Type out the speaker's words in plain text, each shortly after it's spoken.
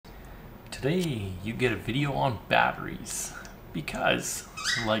Today you get a video on batteries because,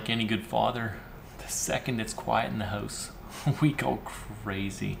 like any good father, the second it's quiet in the house, we go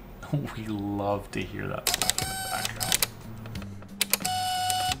crazy. We love to hear that stuff in the background.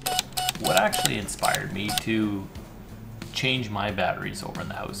 What actually inspired me to change my batteries over in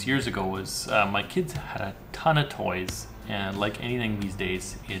the house years ago was my kids had a ton of toys, and like anything these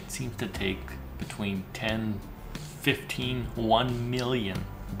days, it seems to take between 10, 15, 1 million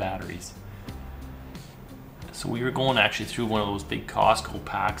batteries. So we were going actually through one of those big Costco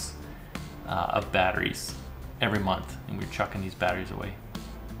packs of batteries every month, and we were chucking these batteries away.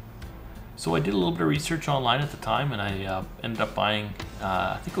 So I did a little bit of research online at the time, and I ended up buying,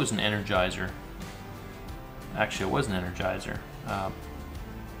 I think it was an Energizer. Actually, it was an Energizer.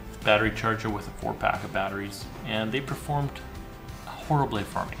 Battery charger with a 4-pack of batteries, and they performed horribly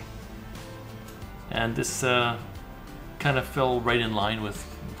for me. And this kind of fell right in line with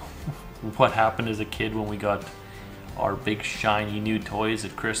what happened as a kid when we got our big shiny new toys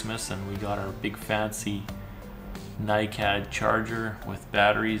at Christmas, and we got our big fancy NiCad charger with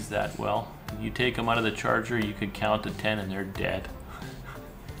batteries that, well, you take them out of the charger, you could count to 10 and they're dead.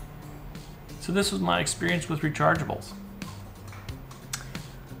 So this was my experience with rechargeables.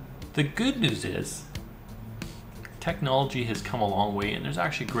 The good news is technology has come a long way, and there's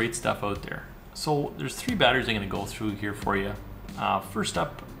actually great stuff out there. So there's 3 batteries I'm going to go through here for you. First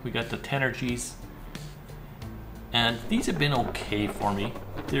up, we got the Tenavolts, and these have been okay for me.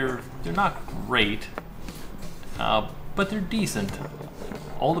 They're not great, but they're decent.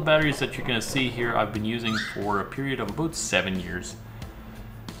 All the batteries that you're going to see here I've been using for a period of about 7 years.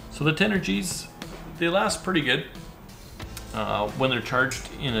 So the Tenavolts, they last pretty good when they're charged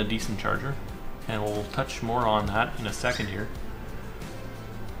in a decent charger, and we'll touch more on that in a second here.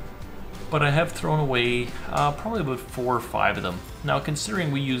 But I have thrown away probably about 4 or 5 of them. Now,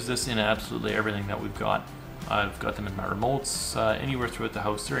 considering we use this in absolutely everything that we've got, I've got them in my remotes, anywhere throughout the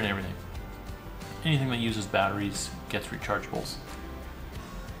house, they're in everything. Anything that uses batteries gets rechargeables.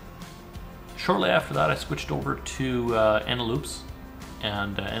 Shortly after that, I switched over to Eneloops,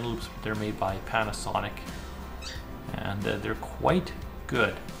 and Eneloops, they're made by Panasonic, and they're quite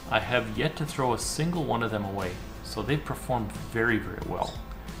good. I have yet to throw a single one of them away, so they've performed very, very well.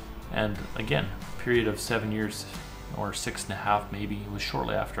 And again, a period of 7 years, or 6.5 maybe, it was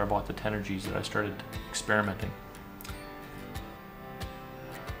shortly after I bought the Tenavolts that I started experimenting.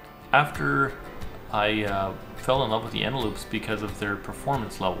 After I fell in love with the Eneloops because of their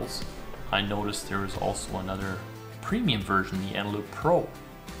performance levels, I noticed there was also another premium version, the Eneloop Pro.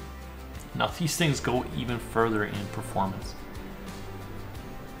 Now these things go even further in performance.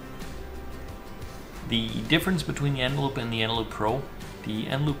 The difference between the Eneloop and the Eneloop Pro: the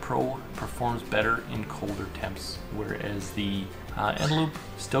Eneloop Pro performs better in colder temps, whereas the Eneloop,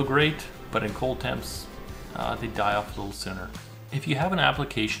 still great, but in cold temps, they die off a little sooner. If you have an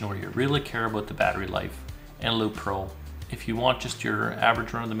application where you really care about the battery life, Eneloop Pro. If you want just your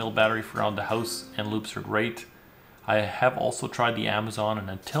average run-of-the-mill battery for around the house, Eneloops are great. I have also tried the Amazon,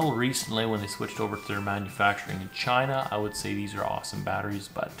 and until recently when they switched over to their manufacturing in China, I would say these are awesome batteries,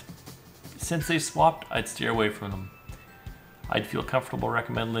 but since they swapped, I'd steer away from them. I'd feel comfortable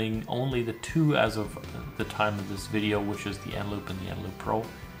recommending only the 2 as of the time of this video, which is the Eneloop and the Eneloop Pro.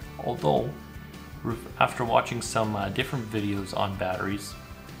 Although, after watching some different videos on batteries,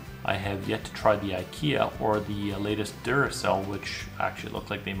 I have yet to try the Ikea or the latest Duracell, which actually look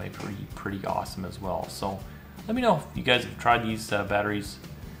like they might be pretty awesome as well. So let me know if you guys have tried these batteries.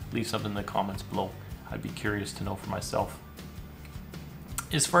 Leave something in the comments below. I'd be curious to know for myself.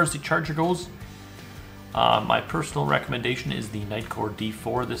 As far as the charger goes, my personal recommendation is the Nitecore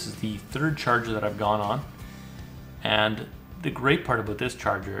D4. This is the 3rd charger that I've gone on, and the great part about this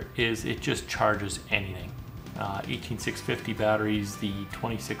charger is it just charges anything. 18650 batteries, the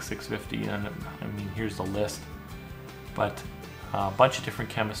 26650, and I mean, here's the list, but a bunch of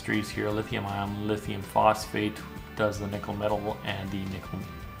different chemistries here: lithium ion, lithium phosphate, does the nickel metal, and the nickel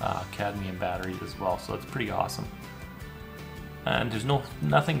cadmium batteries as well, so it's pretty awesome. And there's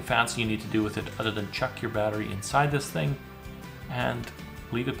nothing fancy you need to do with it other than chuck your battery inside this thing and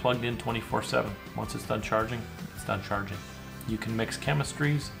leave it plugged in 24/7. Once it's done charging, it's done charging. You can mix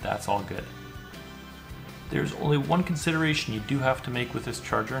chemistries, that's all good. There's only one consideration you do have to make with this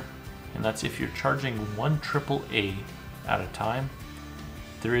charger, and that's if you're charging 1 AAA at a time.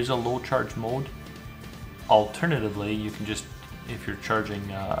 There is a low charge mode. Alternatively, you can just, if you're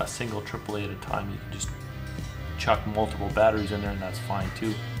charging a single AAA at a time, you can just chuck multiple batteries in there, and that's fine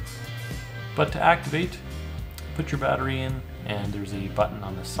too. But to activate, put your battery in, and there's a button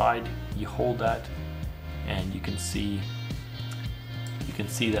on the side. You hold that, and you can see can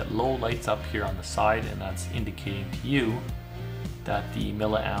see that low lights up here on the side, and that's indicating to you that the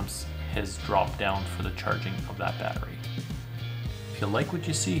milliamps has dropped down for the charging of that battery. If you like what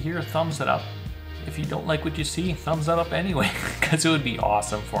you see here, thumbs it up. If you don't like what you see, thumbs it up anyway, because it would be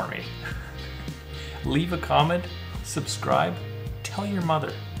awesome for me. Leave a comment, subscribe, tell your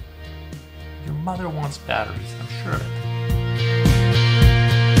mother. Your mother wants batteries, I'm sure of it.